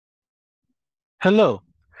Hello,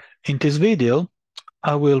 in this video,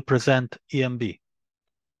 I will present EMB.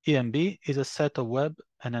 EMB is a set of web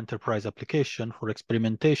and enterprise applications for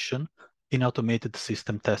experimentation in automated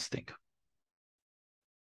system testing.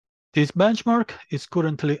 This benchmark is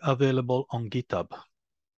currently available on GitHub.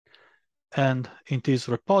 And in this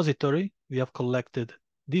repository, we have collected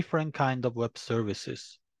different kinds of web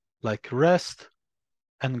services, like REST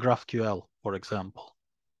and GraphQL, for example,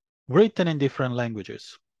 written in different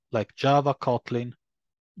languages, like Java, Kotlin,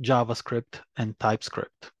 JavaScript, and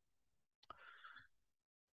TypeScript.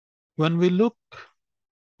 When we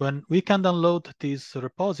can download this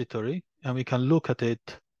repository and we can look at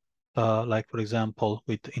it, like for example,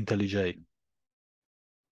 with IntelliJ.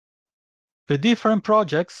 The different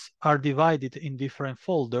projects are divided in different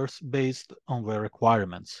folders based on their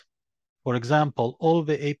requirements. For example, all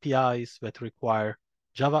the APIs that require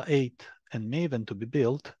Java 8 and Maven to be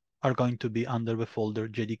built are going to be under the folder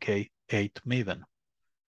JDK 8 Maven.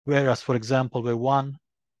 Whereas, for example, the one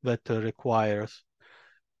that requires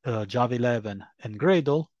Java 11 and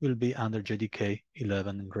Gradle will be under JDK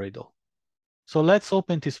 11 and Gradle. So let's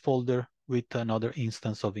open this folder with another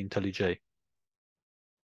instance of IntelliJ.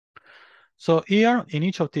 So here, in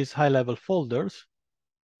each of these high-level folders,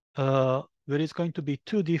 there is going to be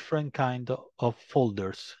two different kinds of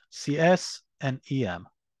folders, CS and EM.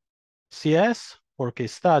 CS, for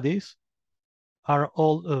case studies, are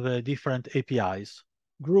all of the different APIs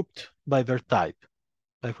grouped by their type.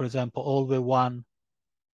 Like, for example, all the one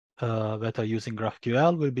that are using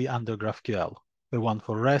GraphQL will be under GraphQL. The one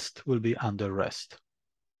for REST will be under REST,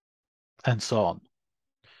 and so on.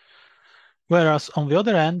 Whereas on the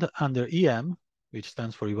other end, under EM, which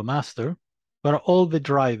stands for Evo Master, there are all the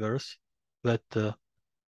drivers that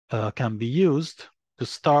can be used to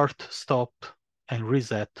start, stop, and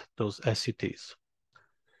reset those SUTs.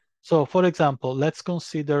 So for example, let's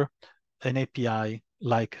consider an API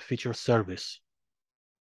like feature service.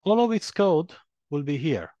 All of its code will be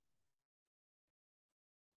here.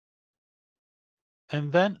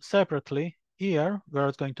 And then separately, here, there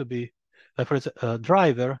is going to be a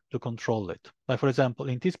driver to control it. Like for example,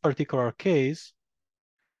 in this particular case,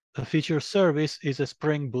 a feature service is a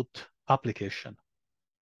Spring Boot application.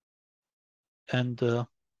 And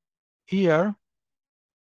here,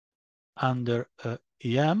 under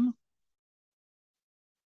EM,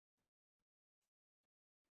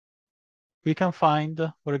 we can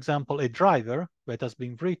find, for example, a driver that has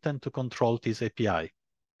been written to control this API.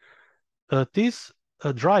 These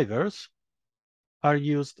drivers are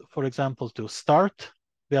used, for example, to start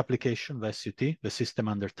the application, the SUT, the system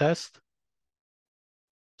under test,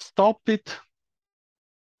 stop it,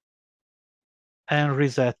 and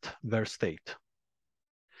reset their state.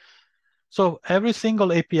 So every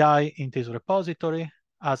single API in this repository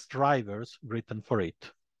has drivers written for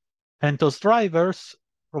it. And those drivers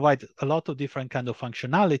provide a lot of different kinds of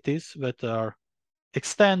functionalities that are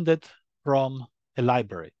extended from a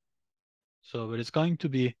library. So there is going to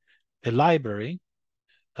be a library,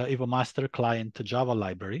 Evo Master Client Java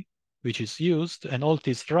library, which is used, and all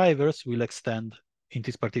these drivers will extend, in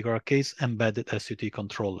this particular case, embedded SUT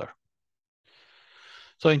controller.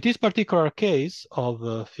 So in this particular case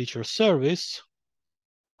of feature service,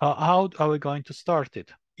 how are we going to start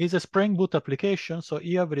it? It's a Spring Boot application, so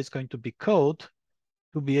here there is going to be code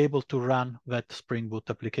to be able to run that Spring Boot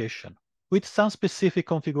application with some specific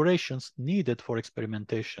configurations needed for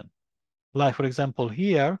experimentation. Like, for example,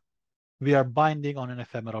 here, we are binding on an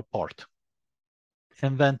ephemeral port.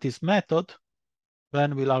 And then this method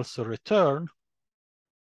then will also return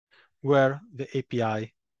where the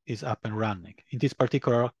API is up and running. In this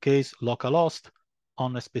particular case, localhost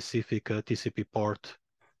on a specific TCP port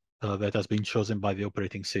that has been chosen by the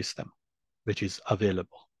operating system, which is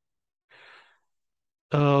available.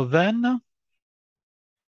 Then,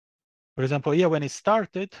 for example, here when it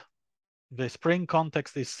started, the Spring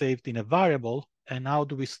context is saved in a variable. And how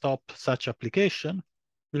do we stop such application?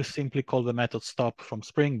 We'll simply call the method stop from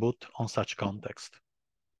Spring Boot on such context.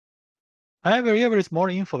 However, here there is more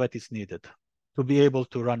info that is needed to be able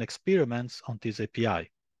to run experiments on this API.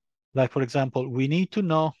 Like, for example, we need to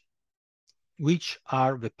know which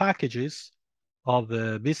are the packages of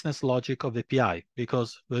the business logic of the API,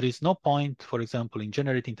 because there is no point, for example, in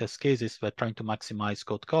generating test cases that are trying to maximize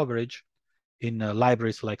code coverage in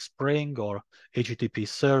libraries like Spring or HTTP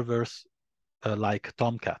servers like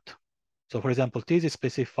Tomcat. So, for example, this is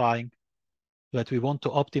specifying that we want to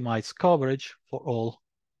optimize coverage for all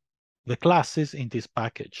the classes in this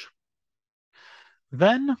package.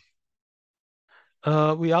 Then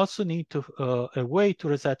we also need a way to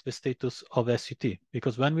reset the status of SUT,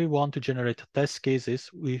 because when we want to generate test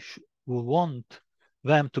cases, we want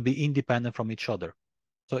them to be independent from each other.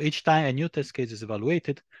 So each time a new test case is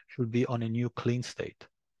evaluated, should be on a new clean state.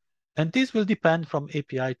 And this will depend from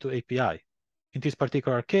API to API. In this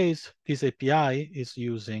particular case, this API is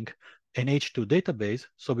using an H2 database.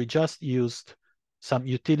 So we just used some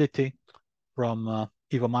utility from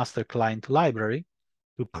EvoMaster client library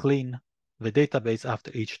to clean the database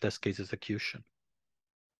after each test case execution.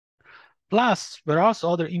 Plus, there are also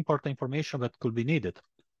other important information that could be needed.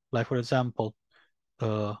 Like, for example,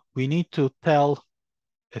 we need to tell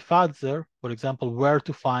a fuzzer, for example, where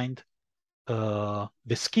to find the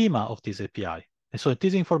schema of this API. And so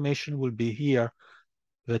this information will be here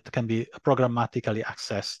that can be programmatically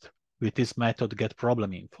accessed with this method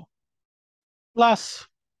getProblemInfo. Plus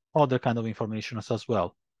other kind of information as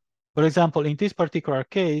well. For example, in this particular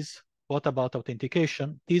case, what about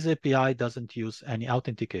authentication? This API doesn't use any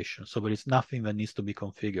authentication, so there is nothing that needs to be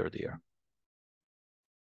configured here.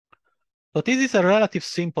 So this is a relatively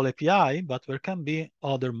simple API, but there can be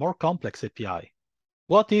other more complex API.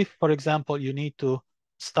 What if, for example, you need to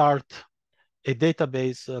start a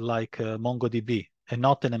database like MongoDB and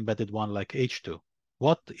not an embedded one like H2?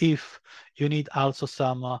 What if you need also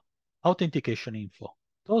some authentication info?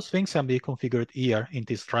 Those things can be configured here in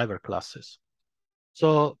these driver classes.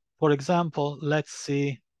 So, for example, let's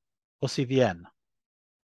see OCVN.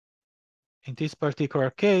 In this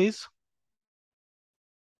particular case,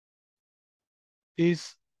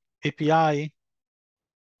 this API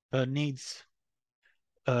needs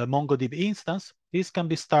a MongoDB instance. This can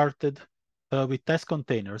be started with test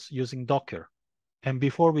containers using Docker. And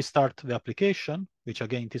before we start the application, which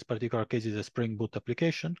again in this particular case is a Spring Boot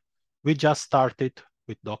application, we just start it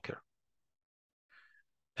with Docker.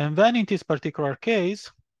 And then in this particular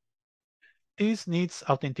case, this needs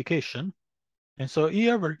authentication. And so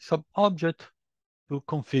here there is some object to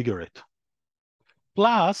configure it.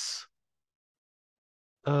 Plus,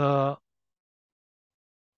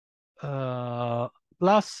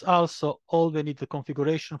 plus also all we need the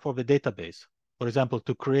configuration for the database. For example,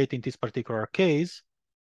 to create in this particular case,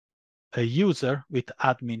 a user with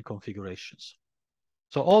admin configurations.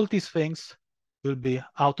 So all these things will be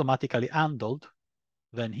automatically handled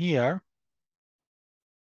then here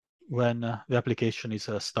when the application is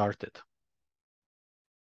started.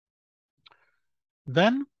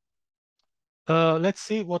 Then let's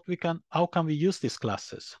see how can we use these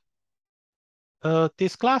classes.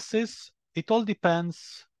 These classes, it all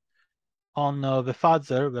depends on the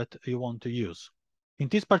fuzzer that you want to use. In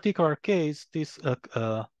this particular case, these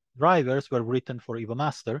drivers were written for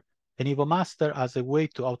EvoMaster, and EvoMaster has a way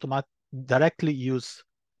to directly use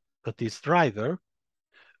this driver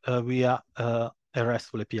via a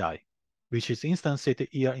RESTful API, which is instantiated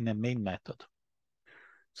here in a main method.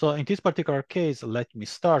 So in this particular case, let me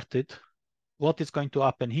start it. What is going to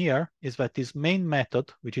happen here is that this main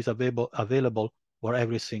method, which is available for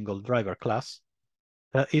every single driver class,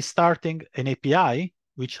 is starting an API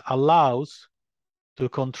which allows to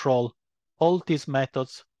control all these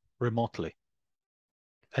methods remotely.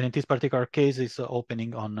 And in this particular case, it's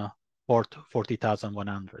opening on port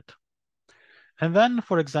 40,100. And then,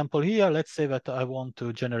 for example, here, let's say that I want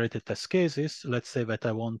to generate the test cases. Let's say that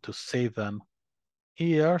I want to save them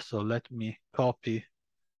here. So let me copy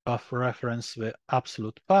path reference the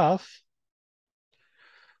absolute path.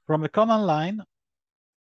 From a command line,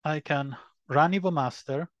 I can run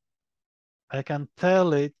EvoMaster. I can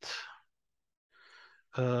tell it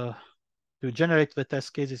to generate the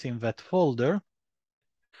test cases in that folder.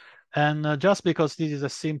 And just because this is a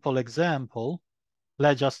simple example,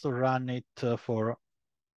 let's just run it for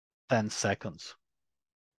 10 seconds.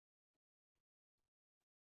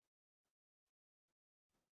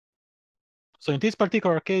 So in this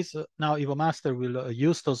particular case, now EvoMaster will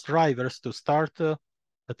use those drivers to start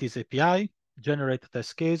this API, generate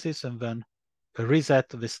test cases, and then reset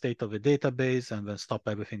the state of the database, and then stop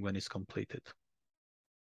everything when it's completed.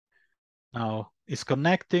 Now it's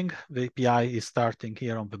connecting. The API is starting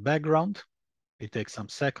here on the background. It takes some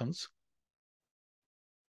seconds.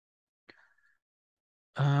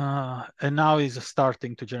 And now it's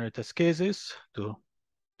starting to generate test cases to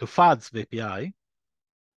fuzz the API.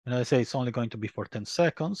 And I say it's only going to be for 10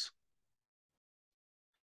 seconds.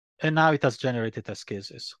 And now it has generated test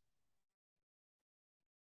cases.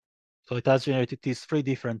 So it has generated these 3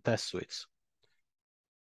 different test suites.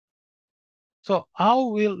 So how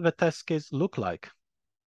will the test case look like?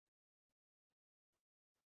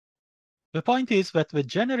 The point is that the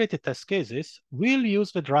generated test cases will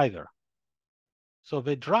use the driver. So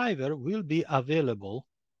the driver will be available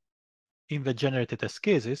in the generated test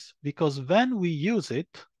cases, because when we use it,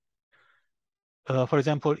 for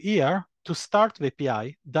example, here, to start the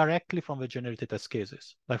API directly from the generated test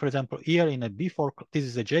cases. Like for example, here in a before, this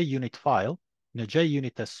is a JUnit file, in a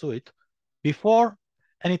JUnit test suite. Before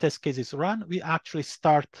any test cases run, we actually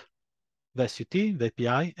start the SUT, the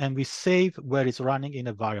API, and we save where it's running in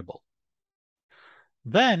a variable.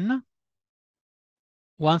 Then,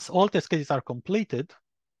 once all test cases are completed,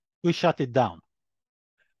 we shut it down.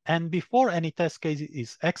 And before any test case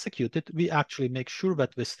is executed, we actually make sure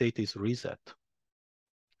that the state is reset.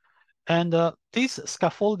 And this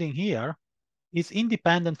scaffolding here is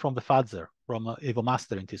independent from the fuzzer, from Evo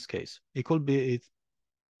master in this case. It could be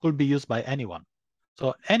used by anyone.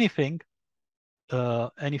 So anything,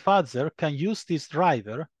 any fuzzer can use this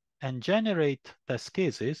driver and generate test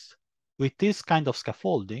cases with this kind of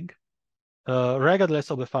scaffolding, regardless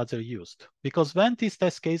of the fuzzer used. Because when these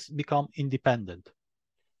test cases become independent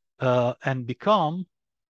and become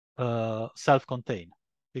self-contained.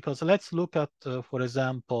 Because let's look at, for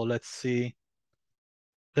example, let's see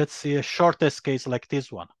a short test case like this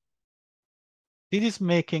one. This is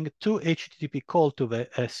making two HTTP calls to the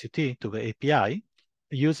SUT, to the API,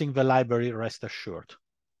 using the library rest assured.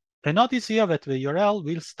 And notice here that the URL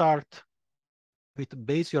will start with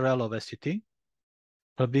base URL of SUT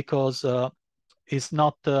because it's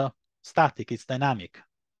not static, it's dynamic.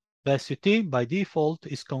 The SUT by default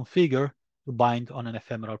is configured to bind on an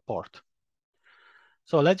ephemeral port.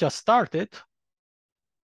 So let's just start it.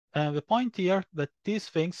 And the point here that these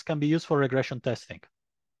things can be used for regression testing.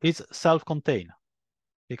 It's self-contained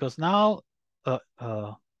because now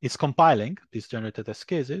it's compiling these generated test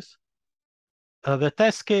cases. The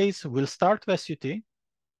test case will start with SUT.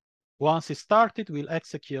 Once it's started, we'll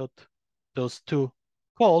execute those two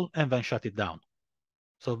calls and then shut it down.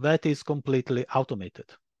 So that is completely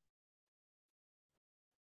automated.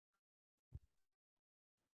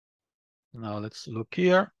 Now let's look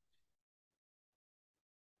here.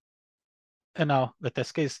 And now the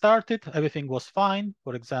test case started, everything was fine.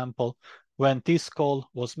 For example, when this call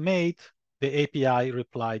was made, the API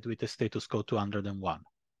replied with the status code 201.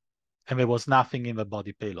 And there was nothing in the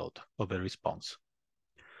body payload of the response.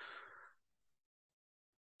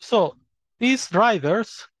 So these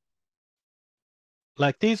drivers,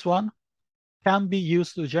 like this one, can be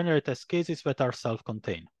used to generate test cases that are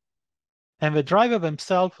self-contained. And the driver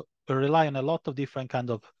themselves rely on a lot of different kinds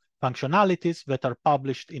of functionalities that are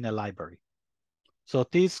published in a library. So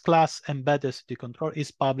this class embedded SUT control is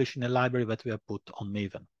published in a library that we have put on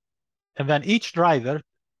Maven. And then each driver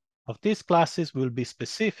of these classes will be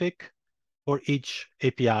specific for each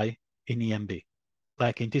API in EMB.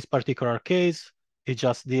 Like in this particular case, it's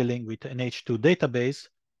just dealing with an H2 database.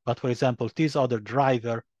 But for example, this other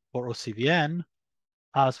driver for OCVN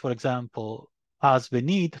has, for example, has the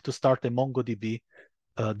need to start a MongoDB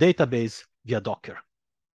database via Docker.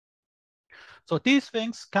 So these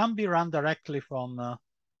things can be run directly from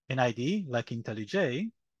an IDE like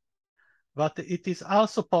IntelliJ, but it is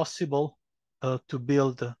also possible to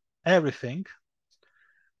build everything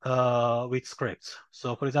with scripts.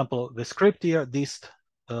 So for example, the script here, dist.py,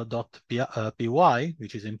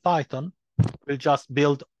 which is in Python, will just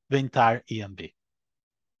build the entire EMB.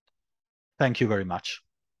 Thank you very much.